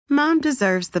Mom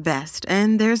deserves the best,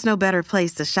 and there's no better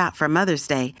place to shop for Mother's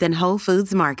Day than Whole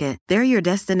Foods Market. They're your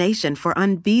destination for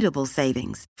unbeatable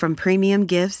savings, from premium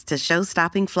gifts to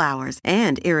show-stopping flowers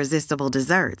and irresistible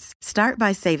desserts. Start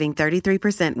by saving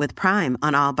 33% with Prime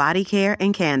on all body care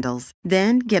and candles.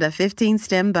 Then get a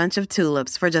 15-stem bunch of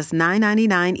tulips for just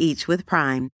 $9.99 each with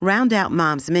Prime. Round out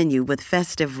Mom's menu with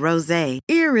festive rosé,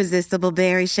 irresistible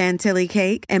berry chantilly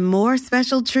cake, and more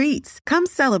special treats. Come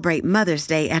celebrate Mother's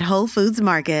Day at Whole Foods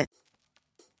Market.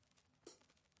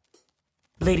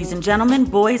 Ladies and gentlemen,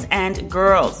 boys and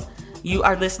girls, you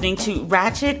are listening to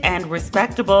Ratchet and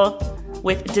Respectable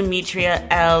with Demetria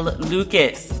L.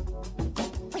 Lucas.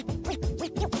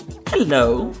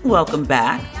 Hello, welcome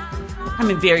back. I'm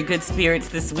in very good spirits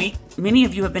this week. Many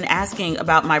of you have been asking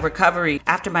about my recovery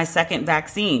after my second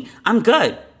vaccine. I'm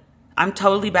good. I'm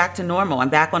totally back to normal. I'm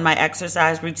back on my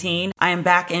exercise routine. I am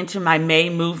back into my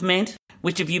May movement,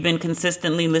 which if you've been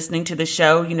consistently listening to the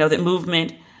show, you know that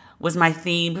movement was my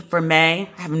theme for May.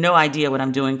 I have no idea what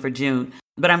I'm doing for June,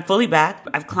 but I'm fully back.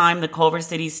 I've climbed the Culver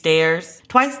City stairs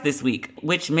twice this week,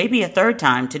 which may be a third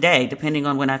time today, depending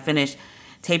on when I finish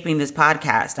taping this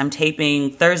podcast. I'm taping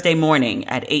Thursday morning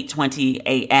at 8:20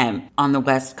 a.m. on the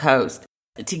West Coast.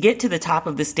 To get to the top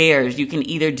of the stairs, you can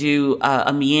either do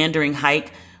a meandering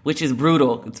hike, which is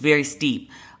brutal. It's very steep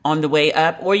on the way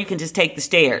up, or you can just take the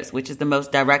stairs, which is the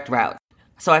most direct route.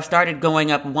 So I've started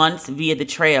going up once via the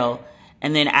trail,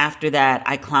 and then after that,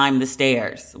 I climb the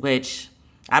stairs, which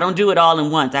I don't do it all in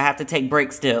once. I have to take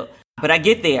breaks still. But I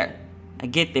get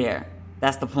there.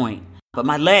 That's the point. But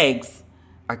my legs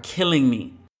are killing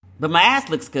me. But my ass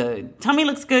looks good. Tummy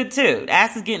looks good too. The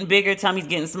ass is getting bigger, tummy's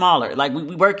getting smaller. Like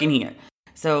we working here.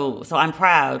 So I'm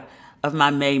proud of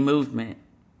my May movement.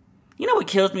 You know what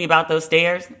kills me about those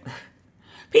stairs?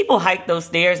 People hike those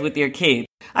stairs with their kids.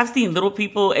 I've seen little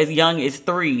people as young as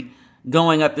 3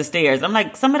 going up the stairs. I'm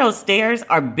like, some of those stairs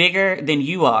are bigger than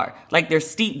you are. Like they're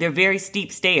steep. They're very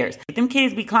steep stairs. Them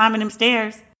kids be climbing them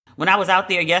stairs. When I was out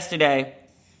there yesterday,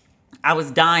 I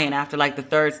was dying after like the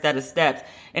third set of steps.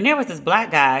 And there was this black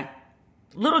guy,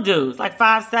 little dude, like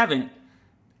 5'7",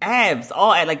 abs,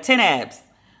 all at like 10 abs.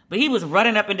 But he was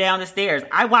running up and down the stairs.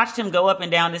 I watched him go up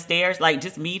and down the stairs, like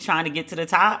just me trying to get to the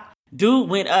top. Dude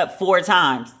went up 4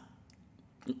 times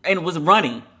and was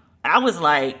running. I was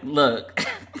like, look,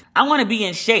 I want to be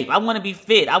in shape. I want to be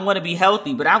fit. I want to be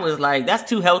healthy. But I was like, that's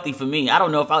too healthy for me. I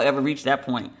don't know if I'll ever reach that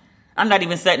point. I'm not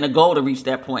even setting a goal to reach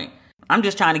that point. I'm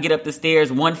just trying to get up the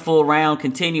stairs one full round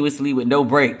continuously with no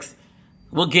breaks.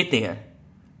 We'll get there.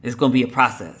 It's going to be a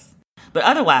process. But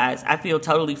otherwise, I feel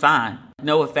totally fine.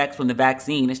 No effects from the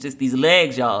vaccine. It's just these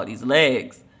legs, y'all, these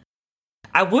legs.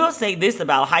 I will say this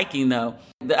about hiking, though.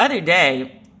 The other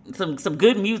day, some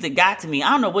good music got to me. I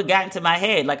don't know what got into my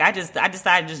head. Like I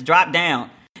decided to just drop down.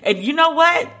 And you know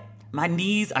what? My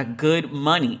knees are good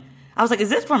money. I was like, is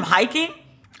this from hiking?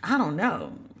 I don't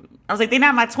know. I was like, they're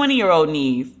not my 20-year-old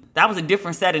knees. That was a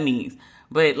different set of knees.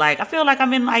 But like, I feel like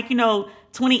I'm in like,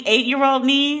 28-year-old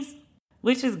knees,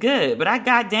 which is good. But I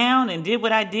got down and did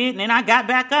what I did. And then I got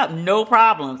back up. No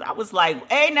problems. I was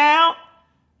like, hey now,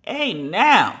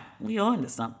 we on to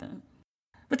something.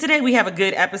 But today we have a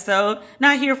good episode.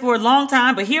 Not here for a long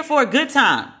time, but here for a good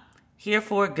time.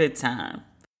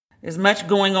 There's much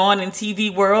going on in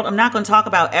TV world. I'm not going to talk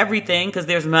about everything because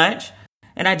there's much.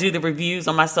 And I do the reviews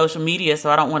on my social media, so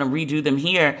I don't want to redo them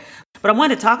here. But I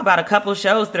want to talk about a couple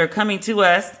shows that are coming to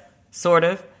us, sort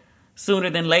of, sooner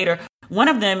than later. One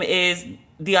of them is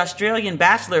the Australian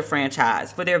Bachelor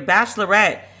franchise. For their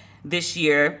Bachelorette this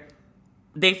year,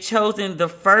 they've chosen the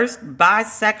first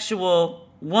bisexual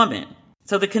woman.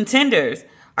 So the contenders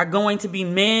are going to be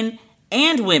men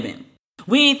and women.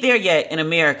 We ain't there yet in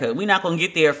America. We're not going to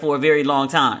get there for a very long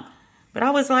time. But I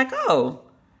was like, oh,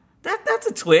 that's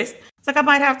a twist. It's like I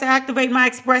might have to activate my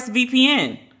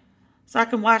ExpressVPN so I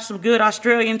can watch some good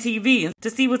Australian TV to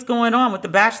see what's going on with the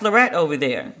Bachelorette over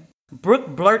there.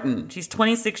 Brooke Blurton, she's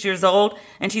 26 years old,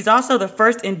 and she's also the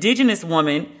first Indigenous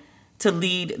woman to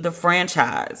lead the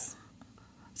franchise.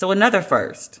 So another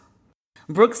first.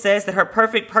 Brooke says that her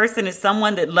perfect person is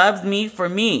someone that loves me for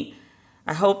me.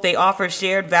 I hope they offer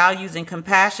shared values and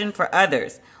compassion for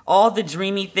others. All the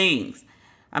dreamy things.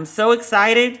 I'm so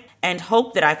excited and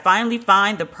hope that I finally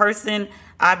find the person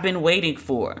I've been waiting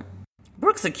for.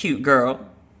 Brooke's a cute girl.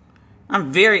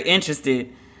 I'm very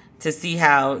interested to see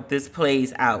how this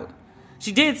plays out.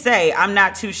 She did say, I'm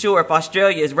not too sure if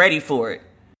Australia is ready for it.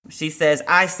 She says,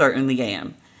 I certainly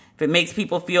am. If it makes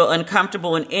people feel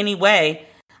uncomfortable in any way,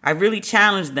 I really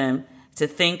challenge them to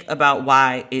think about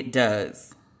why it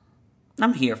does.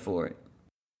 I'm here for it.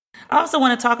 I also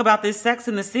want to talk about this Sex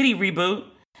and the City reboot.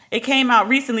 It came out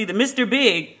recently that Mr.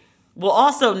 Big will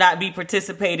also not be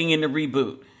participating in the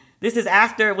reboot. This is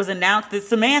after it was announced that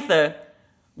Samantha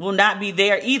will not be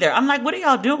there either. I'm like, what are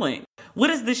y'all doing? What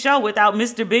is the show without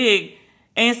Mr. Big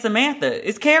and Samantha?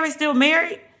 Is Carrie still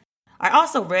married? I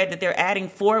also read that they're adding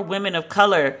 4 women of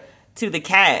color to the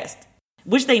cast,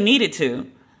 which they needed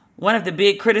to. One of the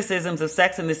big criticisms of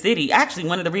Sex and the City, actually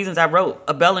one of the reasons I wrote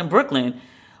A Belle in Brooklyn,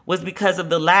 was because of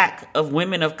the lack of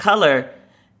women of color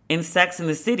in Sex and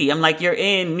the City. I'm like, you're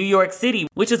in New York City,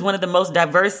 which is one of the most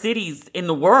diverse cities in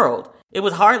the world. It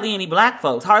was hardly any black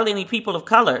folks, hardly any people of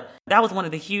color. That was one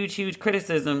of the huge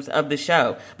criticisms of the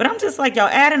show. But I'm just like, y'all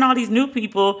adding all these new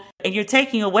people and you're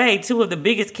taking away 2 of the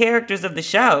biggest characters of the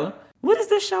show. What is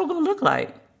this show going to look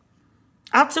like?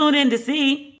 I'll tune in to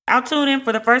see. I'll tune in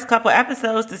for the first couple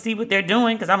episodes to see what they're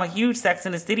doing because I'm a huge Sex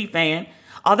and the City fan.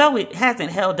 Although it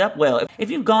hasn't held up well.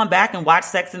 If you've gone back and watched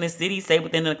Sex and the City, say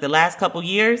within the last couple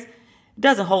years, it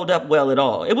doesn't hold up well at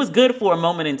all. It was good for a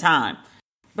moment in time.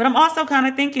 But I'm also kind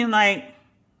of thinking like,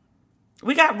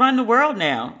 we got Run the World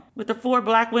now with the 4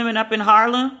 black women up in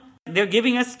Harlem. They're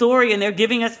giving us story and they're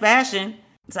giving us fashion.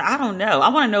 So I don't know. I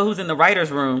want to know who's in the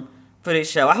writer's room for this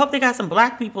show. I hope they got some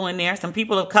black people in there, some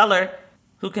people of color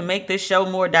who can make this show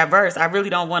more diverse. I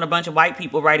really don't want a bunch of white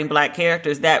people writing black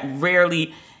characters. That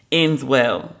rarely ends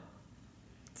well.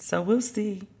 So we'll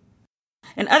see.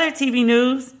 In other TV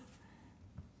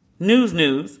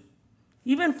news,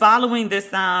 you've been following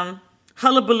this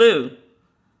hullabaloo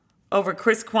over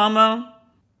Chris Cuomo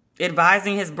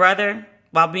advising his brother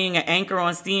while being an anchor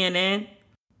on CNN.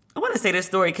 I want to say this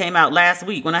story came out last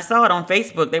week. When I saw it on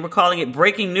Facebook, they were calling it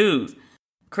breaking news.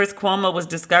 Chris Cuomo was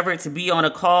discovered to be on a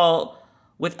call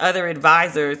with other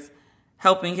advisors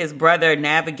helping his brother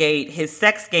navigate his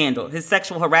sex scandal, his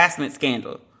sexual harassment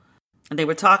scandal. And they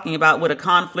were talking about what a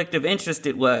conflict of interest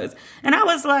it was. And I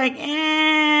was like,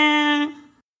 I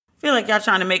feel like y'all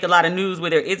trying to make a lot of news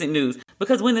where there isn't news.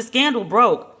 Because when the scandal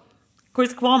broke,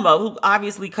 Chris Cuomo, who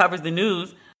obviously covers the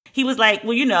news, he was like,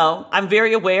 well, you know, I'm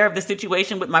very aware of the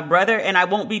situation with my brother and I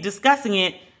won't be discussing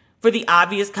it for the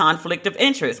obvious conflict of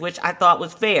interest, which I thought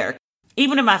was fair.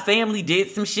 Even if my family did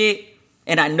some shit,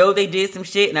 and I know they did some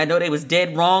shit, and I know they was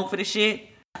dead wrong for the shit,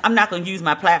 I'm not going to use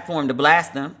my platform to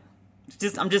blast them.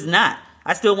 I'm just not.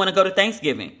 I still want to go to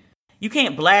Thanksgiving. You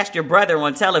can't blast your brother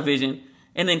on television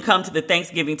and then come to the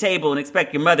Thanksgiving table and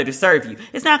expect your mother to serve you.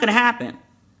 It's not going to happen.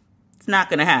 It's not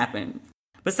going to happen.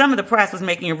 But some of the press was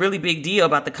making a really big deal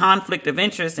about the conflict of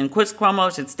interest and Chris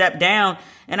Cuomo should step down.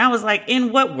 And I was like,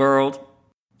 in what world?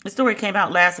 The story came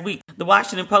out last week. The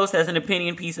Washington Post has an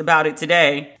opinion piece about it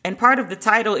today. And part of the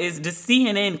title is, does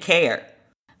CNN care?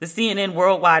 The CNN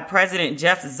Worldwide president,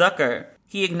 Jeff Zucker,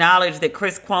 he acknowledged that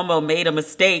Chris Cuomo made a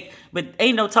mistake, but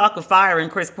ain't no talk of firing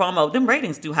Chris Cuomo. Them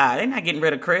ratings too high. They're not getting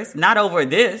rid of Chris. Not over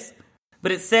this.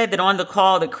 But it said that on the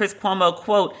call that Chris Cuomo,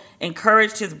 quote,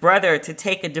 encouraged his brother to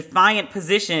take a defiant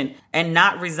position and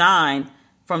not resign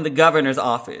from the governor's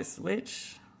office,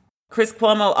 which Chris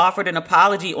Cuomo offered an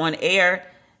apology on air.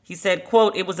 He said,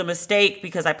 quote, it was a mistake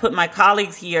because I put my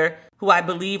colleagues here, who I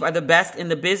believe are the best in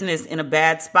the business, in a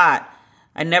bad spot.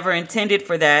 I never intended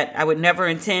for that. I would never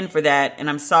intend for that. And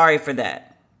I'm sorry for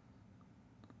that.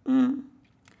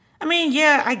 I mean,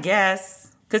 yeah, I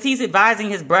guess. Because he's advising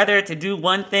his brother to do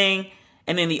one thing,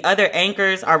 and then the other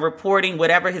anchors are reporting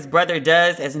whatever his brother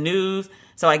does as news.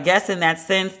 So I guess in that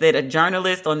sense that a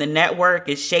journalist on the network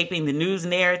is shaping the news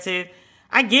narrative.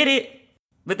 I get it.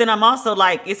 But then I'm also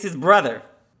like, it's his brother.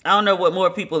 I don't know what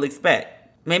more people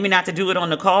expect. Maybe not to do it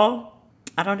on the call.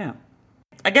 I don't know.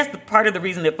 I guess the part of the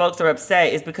reason that folks are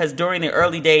upset is because during the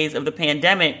early days of the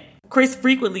pandemic, Chris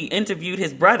frequently interviewed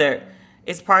his brother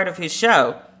as part of his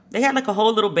show. They had like a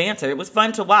whole little banter. It was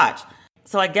fun to watch.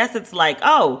 So I guess it's like,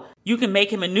 oh, you can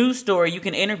make him a news story. You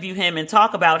can interview him and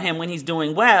talk about him when he's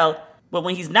doing well. But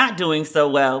when he's not doing so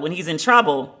well, when he's in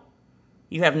trouble,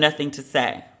 you have nothing to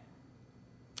say.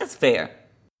 That's fair.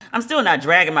 I'm still not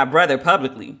dragging my brother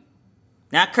publicly.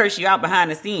 Not curse you out behind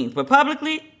the scenes, but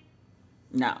publicly?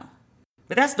 No.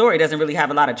 But that story doesn't really have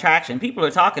a lot of traction. People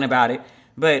are talking about it.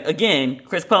 But again,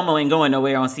 Chris Cuomo ain't going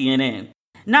nowhere on CNN.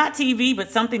 Not TV, but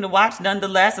something to watch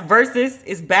nonetheless. Versus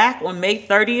is back on May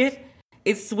 30th.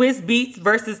 It's Swizz Beatz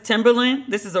versus Timbaland.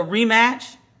 This is a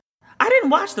rematch. I didn't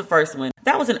watch the first one.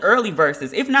 That was an early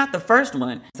Versus, if not the first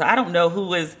one. So I don't know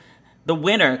who is the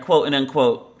winner, quote and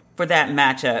unquote, for that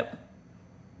matchup.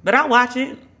 But I'll watch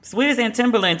it. Swizz and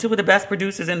Timbaland, 2 of the best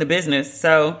producers in the business.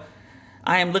 So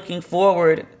I am looking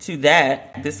forward to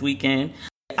that this weekend.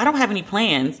 I don't have any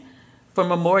plans for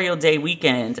Memorial Day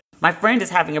weekend. My friend is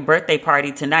having a birthday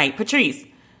party tonight. Patrice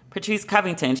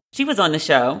Covington. She was on the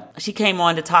show. She came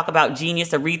on to talk about Genius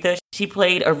Aretha. She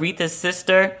played Aretha's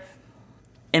sister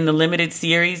in the limited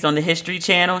series on the History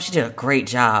Channel. She did a great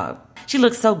job. She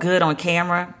looked so good on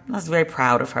camera. I was very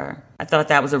proud of her. I thought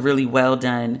that was a really well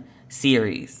done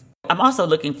series. I'm also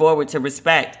looking forward to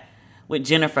Respect with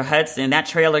Jennifer Hudson. That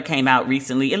trailer came out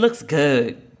recently. It looks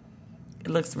good. It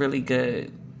looks really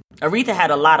good. Aretha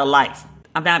had a lot of life.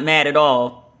 I'm not mad at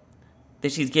all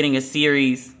that she's getting a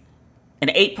series, an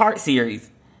 8-part series,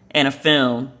 and a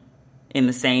film in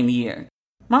the same year.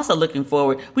 I'm also looking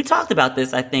forward. We talked about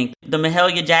this, I think. The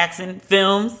Mahalia Jackson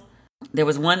films. There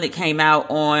was one that came out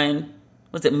on,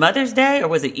 was it Mother's Day or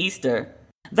was it Easter?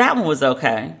 That one was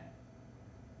okay.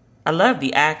 I love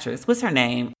the actress. What's her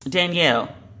name? Danielle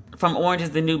from Orange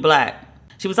is the New Black.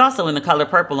 She was also in The Color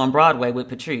Purple on Broadway with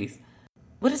Patrice.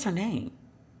 What is her name?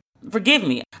 Forgive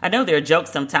me. I know there are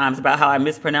jokes sometimes about how I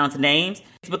mispronounce names.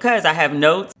 It's because I have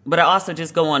notes, but I also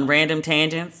just go on random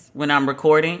tangents when I'm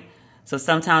recording. So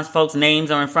sometimes folks'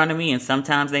 names are in front of me and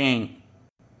sometimes they ain't.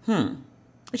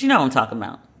 But you know what I'm talking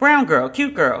about. Brown girl,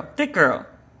 cute girl, thick girl.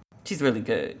 She's really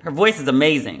good. Her voice is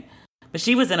amazing. But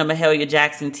she was in a Mahalia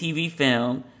Jackson TV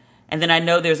film. And then I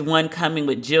know there's one coming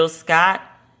with Jill Scott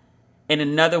and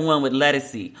another one with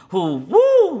Lettucey, who,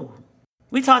 woo!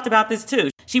 We talked about this too.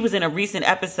 She was in a recent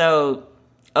episode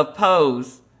of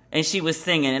Pose and she was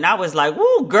singing. And I was like,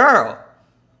 woo, girl.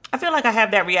 I feel like I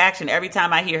have that reaction every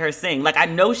time I hear her sing. Like, I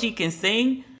know she can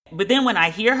sing, but then when I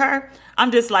hear her,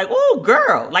 I'm just like, ooh,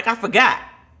 girl. Like, I forgot.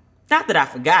 Not that I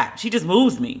forgot. She just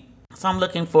moves me. So I'm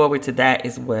looking forward to that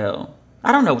as well.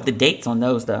 I don't know what the dates on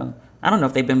those, though. I don't know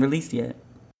if they've been released yet.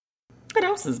 What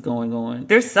else is going on?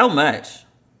 There's so much.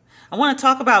 I want to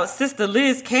talk about Sister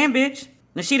Liz Cambage.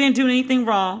 Now, she didn't do anything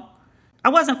wrong. I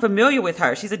wasn't familiar with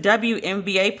her. She's a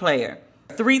WNBA player.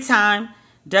 3-time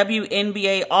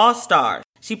WNBA All-Star.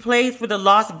 She plays for the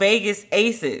Las Vegas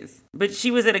Aces. But she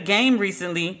was at a game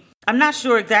recently. I'm not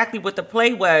sure exactly what the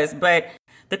play was, but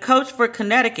the coach for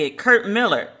Connecticut, Curt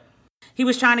Miller, he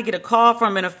was trying to get a call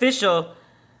from an official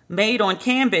made on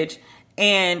Cambage,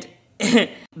 and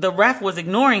the ref was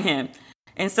ignoring him.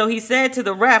 And so he said to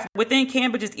the ref, within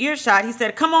Cambage's earshot, he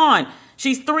said, come on,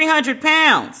 she's 300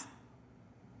 pounds.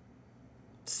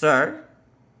 Sir?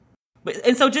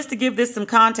 And so just to give this some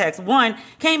context, one,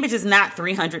 Cambage is not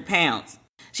 300 pounds.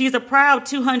 She's a proud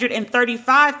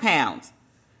 235 pounds.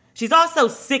 She's also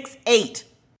 6'8".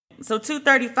 So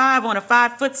 235 on a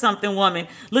 5-foot-something woman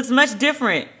looks much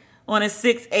different on a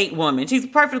 6'8" woman. She's a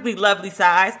perfectly lovely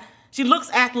size. She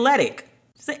looks athletic.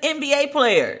 She's an NBA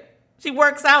player. She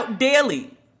works out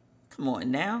daily. Come on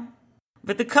now.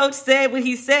 But the coach said what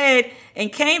he said,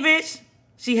 and Cambage,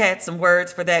 she had some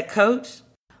words for that coach.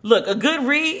 Look, a good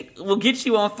read will get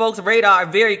you on folks' radar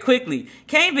very quickly.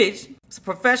 Cambage is a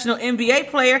professional NBA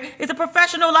player, is a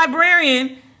professional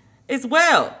librarian as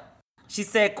well. She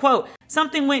said, quote,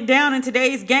 something went down in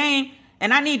today's game,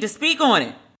 and I need to speak on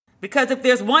it. Because if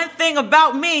there's one thing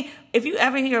about me, if you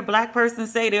ever hear a black person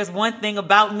say there's one thing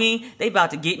about me, they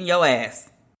about to get in your ass.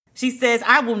 She says,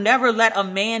 I will never let a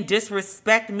man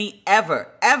disrespect me ever,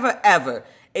 ever, ever,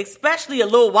 especially a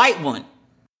little white one.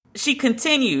 She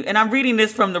continued, and I'm reading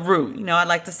this from The Root. You know, I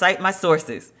like to cite my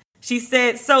sources. She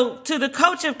said, so to the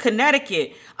coach of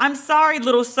Connecticut, I'm sorry,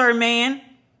 little sir man.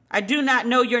 I do not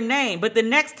know your name, but the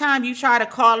next time you try to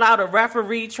call out a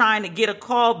referee trying to get a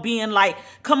call being like,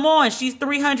 come on, she's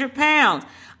 300 pounds.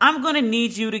 I'm going to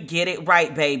need you to get it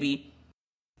right, baby.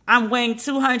 I'm weighing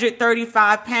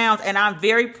 235 pounds, and I'm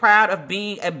very proud of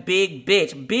being a big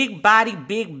bitch. Big body,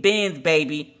 big bends,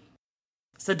 baby.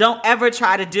 So don't ever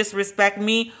try to disrespect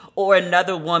me or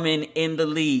another woman in the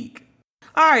league.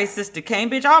 All right, Sister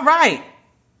Cambage, all right.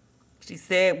 She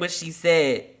said what she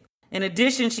said. In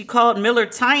addition, she called Miller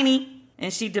tiny,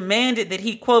 and she demanded that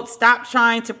he, quote, stop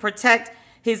trying to protect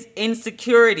his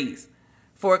insecurities.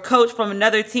 For a coach from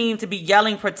another team to be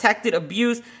yelling protected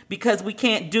abuse because we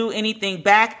can't do anything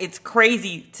back, it's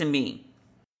crazy to me.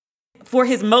 For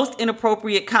his most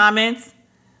inappropriate comments,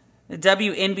 the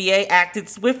WNBA acted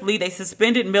swiftly. They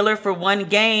suspended Miller for 1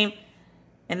 game,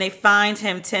 and they fined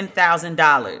him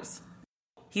 $10,000.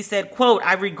 He said, quote,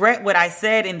 I regret what I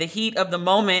said in the heat of the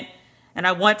moment, and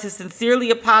I want to sincerely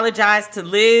apologize to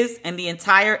Liz and the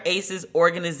entire ACES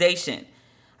organization.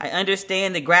 I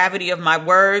understand the gravity of my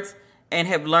words and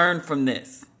have learned from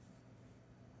this.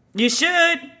 You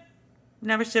should.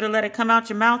 Never should have let it come out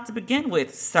your mouth to begin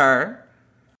with, sir.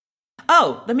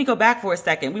 Oh, let me go back for a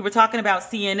second. We were talking about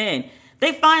CNN.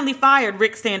 They finally fired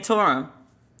Rick Santorum.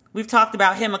 We've talked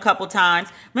about him a couple times.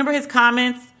 Remember his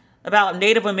comments about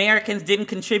Native Americans didn't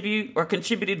contribute or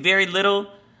contributed very little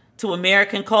to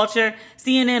American culture?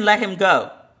 CNN let him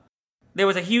go. There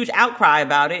was a huge outcry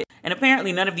about it, and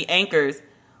apparently none of the anchors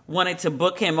wanted to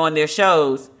book him on their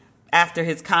shows after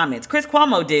his comments. Chris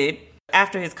Cuomo did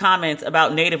after his comments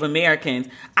about Native Americans.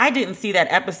 I didn't see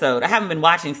that episode. I haven't been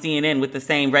watching CNN with the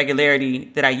same regularity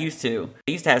that I used to.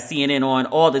 I used to have CNN on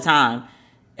all the time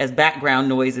as background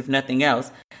noise, if nothing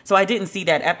else. So I didn't see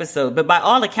that episode. But by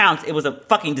all accounts, it was a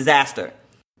fucking disaster.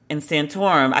 And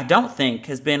Santorum, I don't think,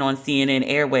 has been on CNN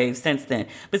airwaves since then.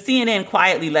 But CNN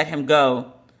quietly let him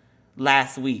go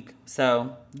last week.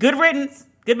 So good riddance.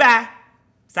 Goodbye.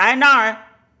 Sayonara.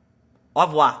 Au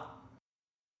revoir.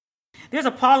 There's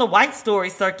a Paula White story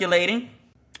circulating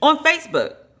on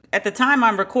Facebook. At the time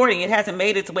I'm recording, it hasn't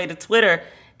made its way to Twitter.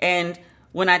 And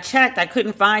when I checked, I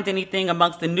couldn't find anything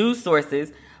amongst the news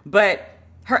sources. But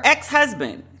her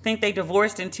ex-husband, I think they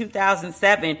divorced in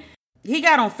 2007, he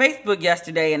got on Facebook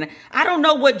yesterday, and I don't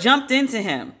know what jumped into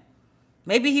him.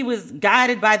 Maybe he was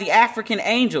guided by the African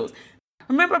angels.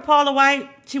 Remember Paula White?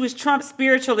 She was Trump's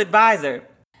spiritual advisor.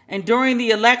 And during the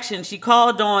election, she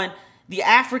called on the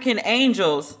African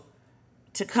angels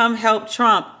to come help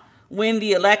Trump win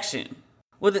the election.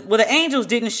 Well, the angels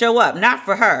didn't show up, not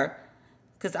for her,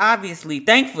 because obviously,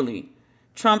 thankfully,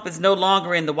 Trump is no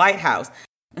longer in the White House.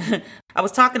 I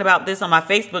was talking about this on my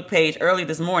Facebook page early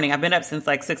this morning. I've been up since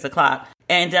like 6 o'clock.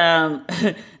 And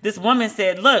this woman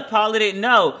said, look, Paula didn't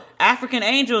know. African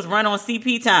angels run on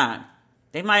CP time.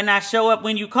 They might not show up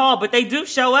when you call, but they do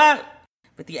show up.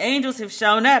 But the angels have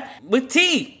shown up with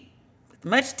tea, with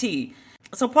much tea.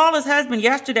 So Paula's husband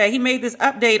yesterday, he made this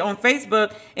update on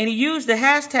Facebook and he used the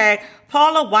hashtag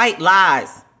Paula White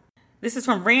Lies. This is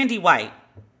from Randy White.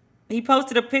 He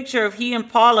posted a picture of he and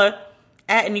Paula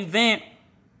at an event.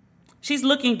 She's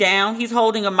looking down. He's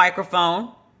holding a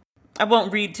microphone. I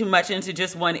won't read too much into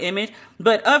just one image.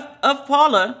 But of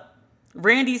Paula,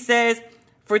 Randy says,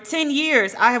 for 10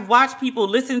 years, I have watched people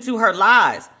listen to her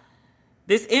lies.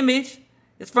 This image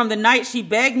is from the night she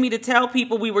begged me to tell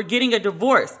people we were getting a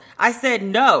divorce. I said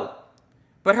no,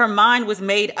 but her mind was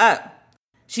made up.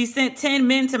 She sent 10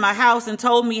 men to my house and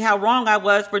told me how wrong I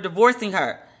was for divorcing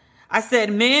her. I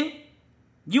said, men,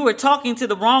 you were talking to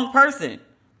the wrong person.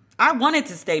 I wanted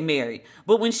to stay married,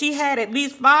 but when she had at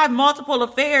least 5 multiple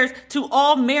affairs to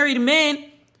all married men,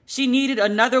 she needed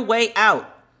another way out.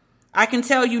 I can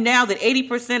tell you now that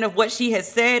 80% of what she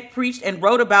has said, preached, and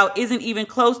wrote about isn't even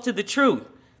close to the truth.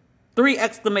 3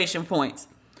 exclamation points.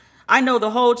 I know the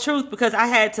whole truth because I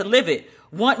had to live it.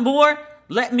 Want more?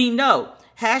 Let me know.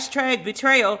 Hashtag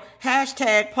betrayal.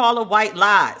 Hashtag Paula White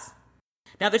Lies.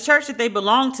 Now, the church that they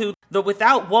belong to, the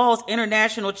Without Walls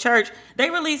International Church, they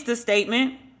released a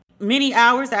statement many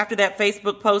hours after that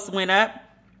Facebook post went up.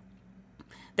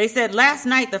 They said last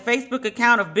night the Facebook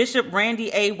account of Bishop Randy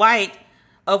A. White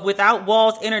of Without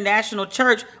Walls International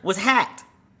Church was hacked.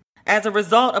 As a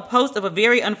result, a post of a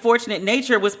very unfortunate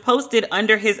nature was posted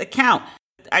under his account.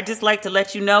 I'd just like to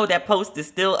let you know that post is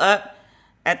still up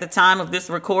at the time of this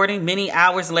recording, many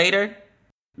hours later.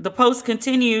 The post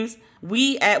continues,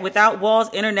 we at Without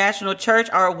Walls International Church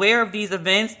are aware of these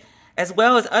events, as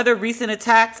well as other recent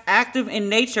attacks active in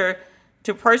nature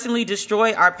to personally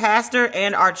destroy our pastor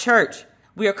and our church.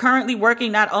 We are currently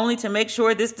working not only to make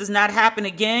sure this does not happen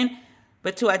again,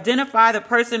 but to identify the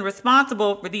person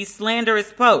responsible for these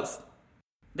slanderous posts.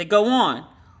 They go on.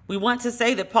 We want to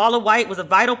say that Paula White was a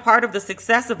vital part of the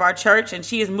success of our church, and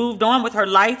she has moved on with her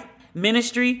life,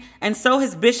 ministry, and so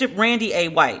has Bishop Randy A.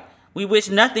 White. We wish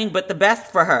nothing but the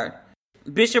best for her.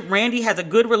 Bishop Randy has a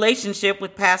good relationship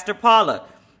with Pastor Paula.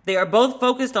 They are both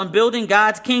focused on building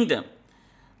God's kingdom.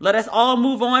 Let us all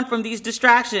move on from these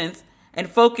distractions and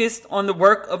focus on the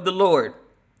work of the Lord.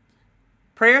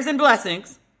 Prayers and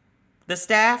blessings. The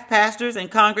staff, pastors,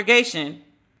 and congregation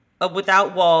of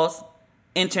Without Walls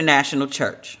International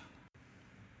Church.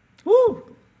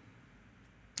 Woo!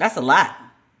 That's a lot.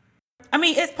 I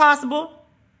mean, it's possible.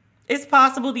 It's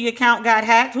possible the account got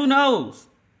hacked. Who knows?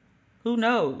 Who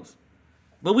knows?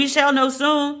 But we shall know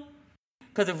soon.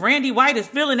 Because if Randy White is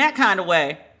feeling that kind of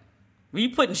way, when you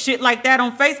putting shit like that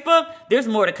on Facebook, there's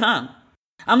more to come.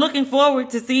 I'm looking forward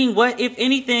to seeing what, if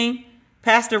anything,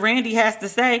 Pastor Randy has to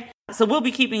say. So we'll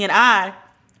be keeping an eye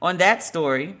on that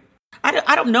story.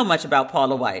 I don't know much about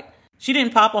Paula White. She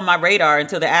didn't pop on my radar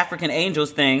until the African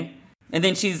Angels thing. And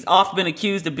then she's often been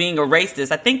accused of being a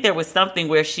racist. I think there was something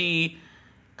where she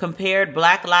compared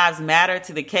Black Lives Matter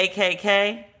to the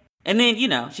KKK. And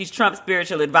then, she's Trump's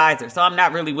spiritual advisor. So I'm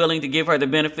not really willing to give her the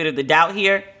benefit of the doubt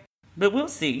here. But we'll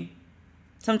see.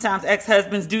 Sometimes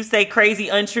ex-husbands do say crazy,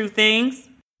 untrue things.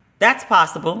 That's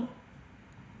possible.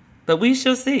 But we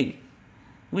shall see.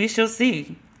 We shall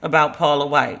see about Paula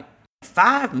White.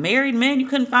 5 married men? You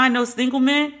couldn't find no single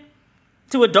men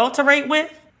to adulterate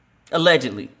with?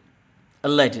 Allegedly.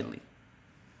 Allegedly.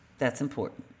 That's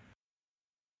important.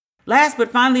 Last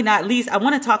but finally not least, I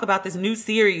want to talk about this new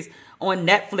series on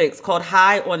Netflix called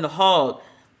High on the Hog.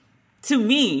 To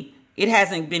me, it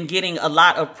hasn't been getting a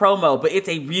lot of promo, but it's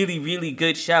a really, really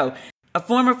good show. A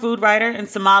former food writer and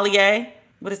sommelier,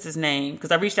 what is his name?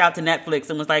 Because I reached out to Netflix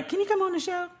and was like, can you come on the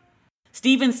show?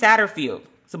 Steven Satterfield.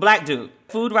 It's a black dude,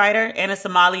 food writer and a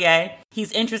sommelier.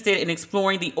 He's interested in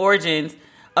exploring the origins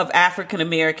of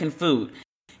African-American food.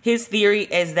 His theory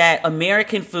is that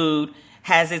American food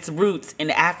has its roots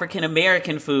in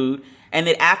African-American food, and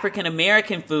that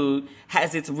African-American food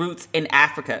has its roots in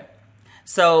Africa.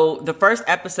 So the first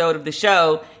episode of the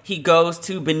show, he goes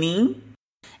to Benin,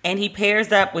 and he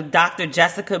pairs up with Dr.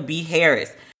 Jessica B.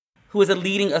 Harris, who is a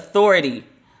leading authority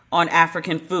on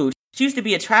African food. She used to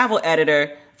be a travel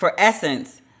editor for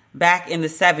Essence back in the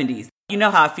 70s. You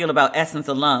know how I feel about Essence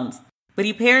alums. But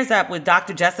he pairs up with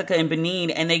Dr. Jessica in Benin,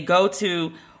 and they go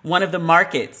to one of the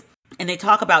markets, and they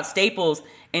talk about staples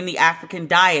in the African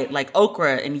diet, like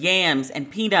okra and yams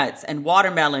and peanuts and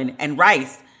watermelon and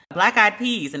rice, black-eyed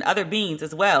peas and other beans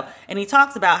as well. And he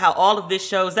talks about how all of this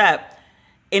shows up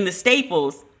in the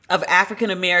staples of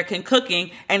African-American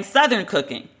cooking and Southern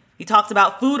cooking. He talks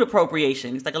about food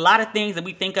appropriation. It's like a lot of things that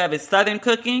we think of as Southern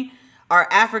cooking are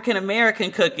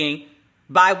African-American cooking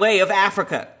by way of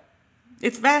Africa.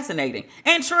 It's fascinating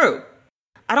and true.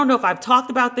 I don't know if I've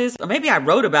talked about this, or maybe I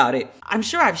wrote about it. I'm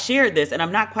sure I've shared this, and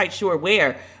I'm not quite sure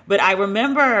where, but I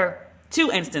remember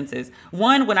two instances.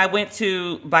 One, when I went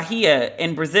to Bahia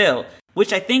in Brazil,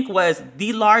 which I think was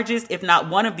the largest, if not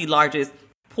one of the largest,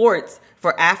 ports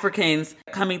for Africans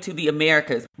coming to the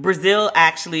Americas. Brazil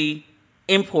actually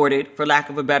imported, for lack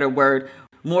of a better word,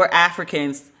 more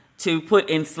Africans to put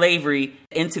in slavery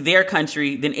into their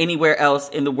country than anywhere else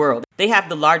in the world. They have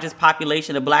the largest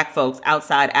population of black folks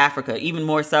outside Africa, even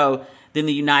more so than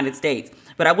the United States.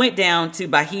 But I went down to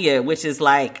Bahia, which is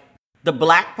like the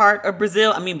black part of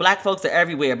Brazil. I mean, black folks are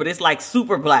everywhere, but it's like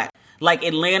super black, like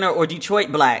Atlanta or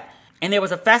Detroit black. And there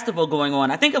was a festival going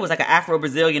on. I think it was like an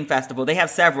Afro-Brazilian festival. They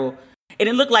have several. And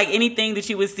it looked like anything that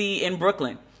you would see in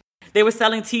Brooklyn. They were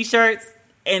selling T-shirts,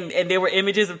 and there were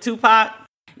images of Tupac.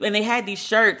 And they had these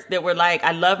shirts that were like,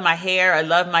 I love my hair, I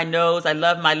love my nose, I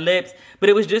love my lips. But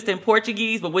it was just in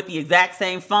Portuguese, but with the exact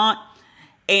same font.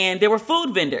 And there were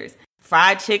food vendors,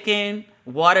 fried chicken,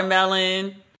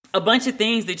 watermelon, a bunch of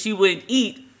things that you would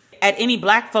eat at any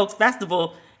black folks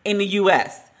festival in the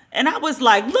U.S. And I was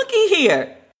like, looky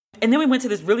here. And then we went to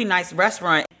this really nice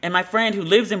restaurant. And my friend who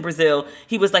lives in Brazil,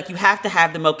 he was like, you have to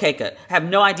have the moqueca. I have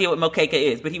no idea what moqueca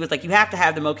is, but he was like, you have to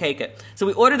have the moqueca. So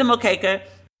we ordered the moqueca.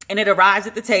 And it arrives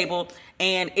at the table,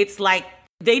 and it's like,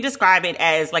 they describe it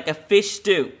as like a fish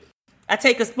stew. I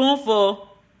take a spoonful,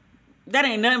 that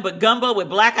ain't nothing but gumbo with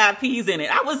black-eyed peas in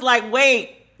it. I was like,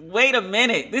 wait a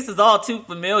minute. This is all too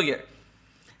familiar.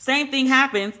 Same thing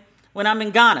happens when I'm in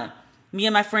Ghana. Me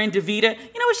and my friend Davida,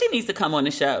 you know what, she needs to come on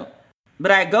the show.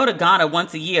 But I go to Ghana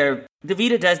once a year.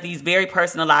 Davida does these very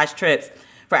personalized trips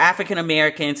for African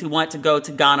Americans who want to go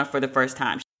to Ghana for the first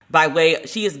time.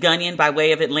 She is Ghanaian by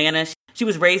way of Atlanta. She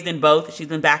was raised in both. She's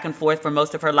been back and forth for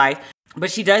most of her life.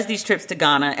 But she does these trips to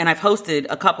Ghana, and I've hosted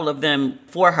a couple of them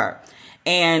for her.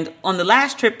 And on the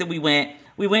last trip that we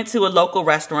went to a local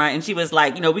restaurant, and she was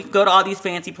like, you know, we can go to all these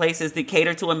fancy places that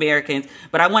cater to Americans,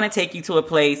 but I want to take you to a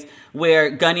place where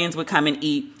Ghanaians would come and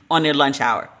eat on their lunch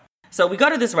hour. So we go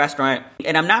to this restaurant,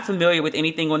 and I'm not familiar with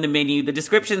anything on the menu. The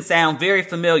descriptions sound very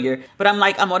familiar, but I'm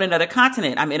like, I'm on another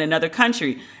continent. I'm in another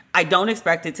country. I don't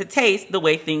expect it to taste the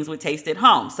way things would taste at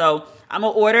home. So I'm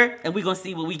going to order, and we're going to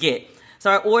see what we get.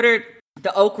 So I ordered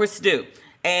the okra stew,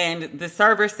 and the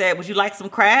server said, would you like some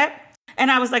crab?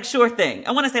 And I was like, sure thing.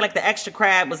 I want to say like the extra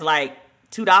crab was like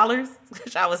 $2,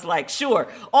 which I was like, sure,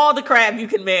 all the crab you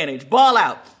can manage, ball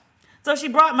out. So she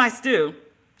brought my stew,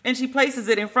 and she places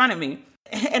it in front of me.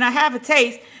 And I have a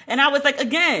taste, and I was like,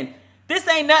 again, this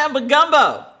ain't nothing but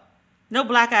gumbo. No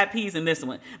black-eyed peas in this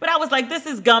one. But I was like, this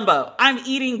is gumbo. I'm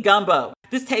eating gumbo.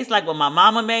 This tastes like what my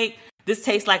mama make. This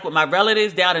tastes like what my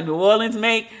relatives down in New Orleans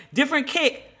make. Different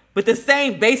kick, but the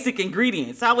same basic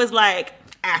ingredients. So I was like,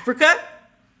 Africa,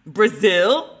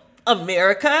 Brazil,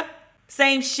 America,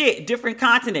 same shit, different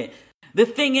continent. The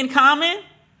thing in common,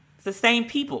 it's the same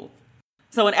people.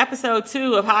 So in episode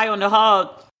 2 of High on the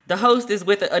Hog, the host is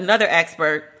with another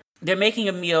expert. They're making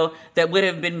a meal that would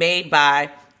have been made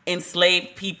by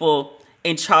enslaved people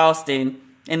in Charleston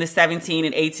in the 17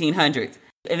 and 1800s.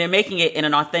 And they're making it in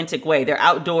an authentic way. They're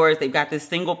outdoors. They've got this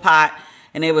single pot.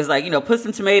 And it was like, you know, put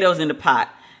some tomatoes in the pot.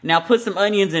 Now put some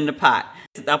onions in the pot.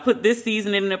 I'll put this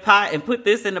seasoning in the pot and put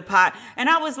this in the pot. And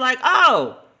I was like,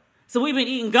 oh, so we've been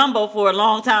eating gumbo for a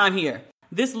long time here.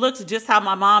 This looks just how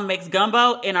my mom makes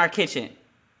gumbo in our kitchen.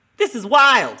 This is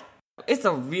wild. It's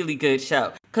a really good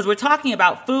show because we're talking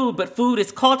about food, but food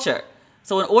is culture.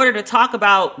 So in order to talk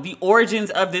about the origins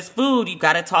of this food, you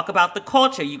got to talk about the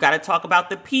culture. You got to talk about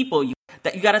the people. You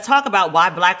got to talk about why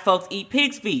black folks eat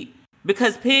pig's feet,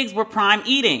 because pigs were prime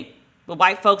eating, but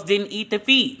white folks didn't eat the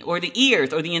feet or the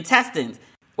ears or the intestines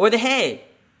or the head.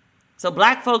 So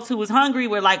black folks who was hungry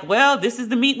were like, well, this is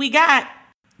the meat we got.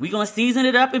 We're going to season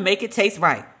it up and make it taste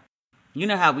right. You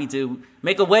know how we do.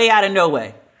 Make a way out of no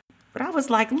way. But I was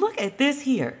like, look at this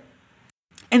here.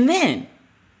 And then,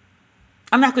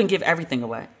 I'm not going to give everything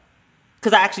away,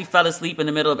 because I actually fell asleep in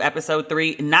the middle of episode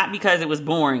 3, not because it was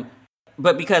boring,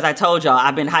 but because I told y'all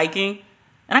I've been hiking,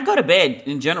 and I go to bed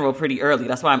in general pretty early.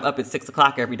 That's why I'm up at 6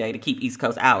 o'clock every day to keep East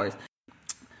Coast hours.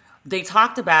 They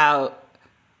talked about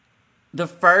the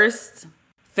first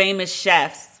famous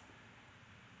chefs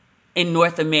in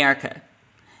North America,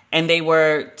 and they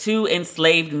were 2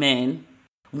 enslaved men.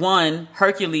 One,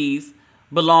 Hercules,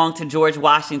 belonged to George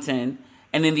Washington,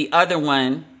 and then the other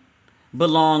one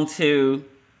belonged to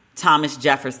Thomas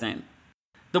Jefferson.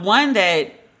 The one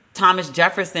that Thomas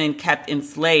Jefferson kept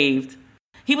enslaved,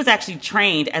 he was actually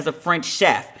trained as a French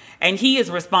chef, and he is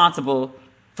responsible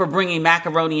for bringing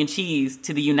macaroni and cheese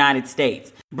to the United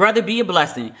States. Brother, be a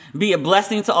blessing. Be a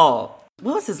blessing to all.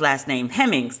 What was his last name?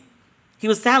 Hemings. He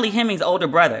was Sally Hemings' older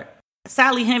brother.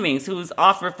 Sally Hemings, who's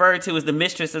often referred to as the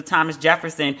mistress of Thomas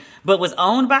Jefferson, but was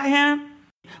owned by him,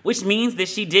 which means that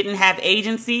she didn't have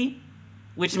agency,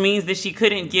 which means that she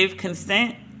couldn't give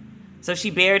consent. So she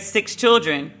bared 6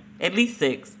 children, at least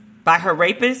 6, by her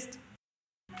rapist.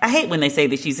 I hate when they say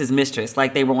that she's his mistress,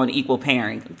 like they were on equal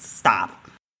pairing. Stop.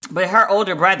 But her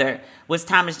older brother was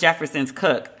Thomas Jefferson's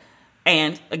cook.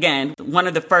 And again, one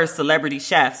of the first celebrity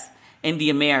chefs in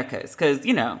the Americas. Because,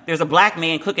 there's a black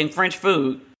man cooking French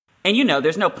food. And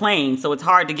there's no plane, so it's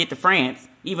hard to get to France,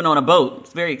 even on a boat.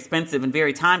 It's very expensive and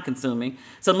very time consuming.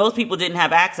 So most people didn't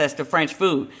have access to French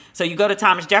food. So you go to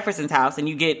Thomas Jefferson's house and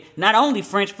you get not only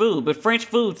French food, but French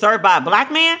food served by a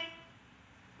black man.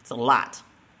 It's a lot.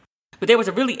 But there was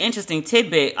a really interesting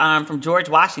tidbit from George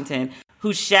Washington,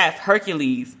 whose chef,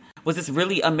 Hercules, was this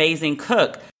really amazing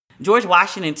cook. George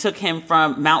Washington took him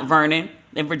from Mount Vernon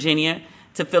in Virginia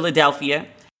to Philadelphia.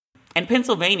 And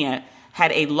Pennsylvania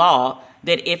had a law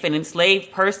that if an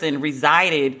enslaved person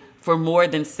resided for more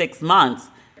than 6 months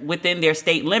within their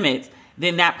state limits,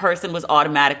 then that person was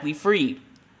automatically freed.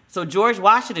 So George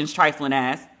Washington's trifling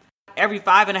ass, every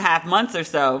 5.5 months or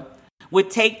so,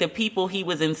 would take the people he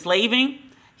was enslaving,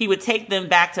 he would take them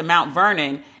back to Mount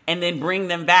Vernon and then bring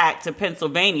them back to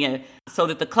Pennsylvania so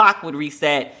that the clock would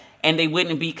reset and they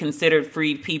wouldn't be considered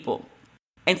freed people.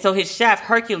 And so his chef,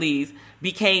 Hercules,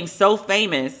 became so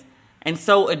famous and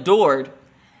so adored,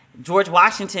 George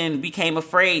Washington became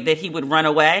afraid that he would run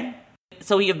away.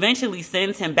 So he eventually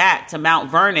sends him back to Mount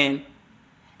Vernon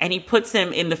and he puts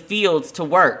him in the fields to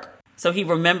work. So he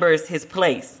remembers his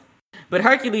place. But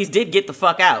Hercules did get the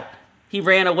fuck out. He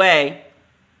ran away.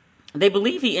 They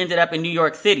believe he ended up in New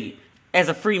York City as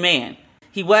a free man.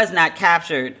 He was not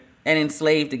captured and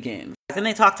enslaved again. Then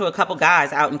they talked to a couple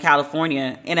guys out in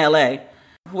California, in LA,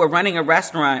 who were running a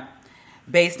restaurant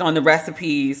based on the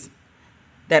recipes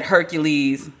that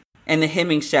Hercules and the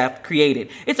Hemings chef created.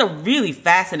 It's a really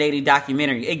fascinating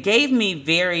documentary. It gave me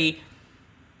very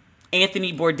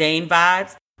Anthony Bourdain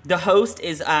vibes. The host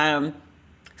is, he's kind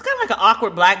of like an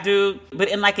awkward black dude, but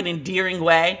in like an endearing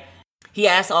way. He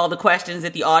asks all the questions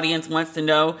that the audience wants to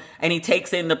know, and he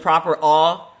takes in the proper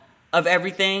awe of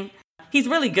everything. He's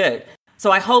really good.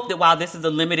 So I hope that while this is a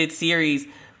limited series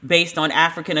based on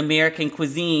African American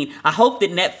cuisine, I hope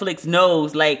that Netflix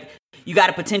knows, like, you got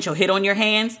a potential hit on your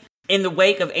hands in the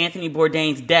wake of Anthony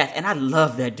Bourdain's death. And I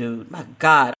love that dude. My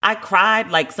God. I cried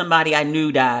like somebody I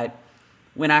knew died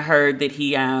when I heard that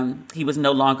he was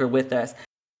no longer with us.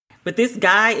 But this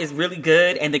guy is really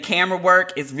good, and the camera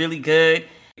work is really good,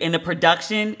 and the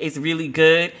production is really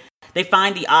good. They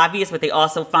find the obvious, but they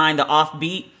also find the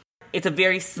offbeat. It's a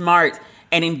very smart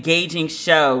and engaging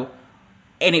show,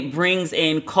 and it brings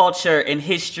in culture and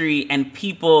history and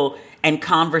people and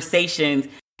conversations,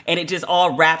 and it just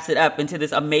all wraps it up into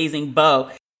this amazing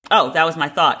bow. Oh, that was my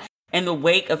thought. In the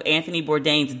wake of Anthony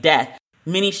Bourdain's death,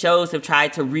 many shows have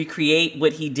tried to recreate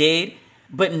what he did,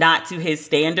 but not to his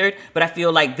standard. But I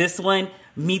feel like this one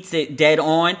meets it dead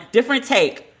on. Different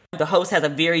take. The host has a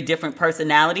very different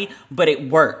personality, but it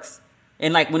works.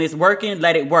 And like when it's working,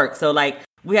 let it work. So like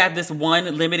we have this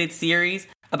one limited series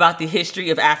about the history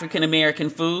of African American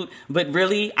food, but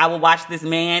really I will watch this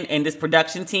man and this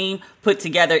production team put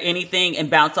together anything and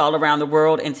bounce all around the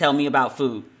world and tell me about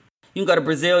food. You can go to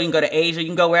Brazil, you can go to Asia, you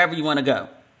can go wherever you want to go.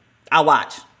 I'll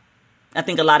watch. I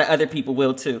think a lot of other people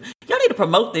will too. Y'all need to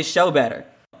promote this show better.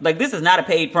 Like, this is not a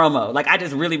paid promo. Like, I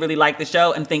just really, really like the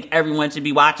show and think everyone should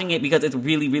be watching it because it's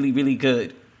really, really, really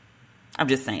good. I'm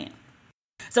just saying.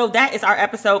 So that is our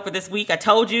episode for this week. I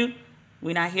told you,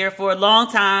 we're not here for a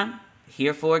long time,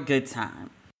 here for a good time.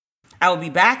 I will be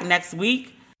back next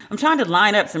week. I'm trying to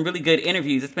line up some really good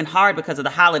interviews. It's been hard because of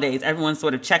the holidays. Everyone's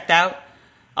sort of checked out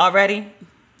already.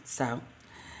 So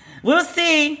we'll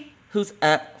see who's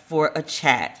up for a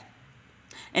chat.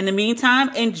 In the meantime,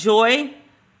 enjoy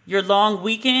your long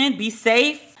weekend. Be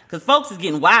safe, because folks is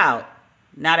getting wild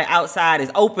now that outside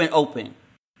is open.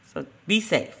 So be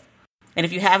safe. And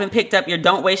if you haven't picked up your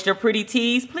Don't Waste Your Pretty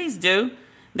tees, please do.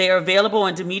 They are available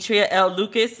on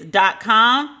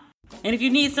DemetriaLLucas.com. And if you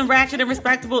need some ratchet and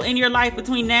respectable in your life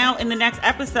between now and the next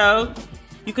episode,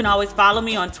 you can always follow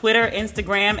me on Twitter,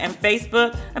 Instagram, and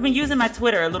Facebook. I've been using my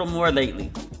Twitter a little more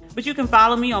lately. But you can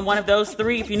follow me on one of those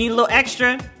three if you need a little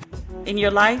extra in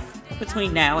your life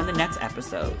between now and the next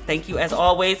episode. Thank you, as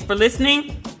always, for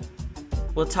listening.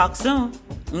 We'll talk soon.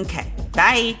 Okay,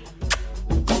 bye.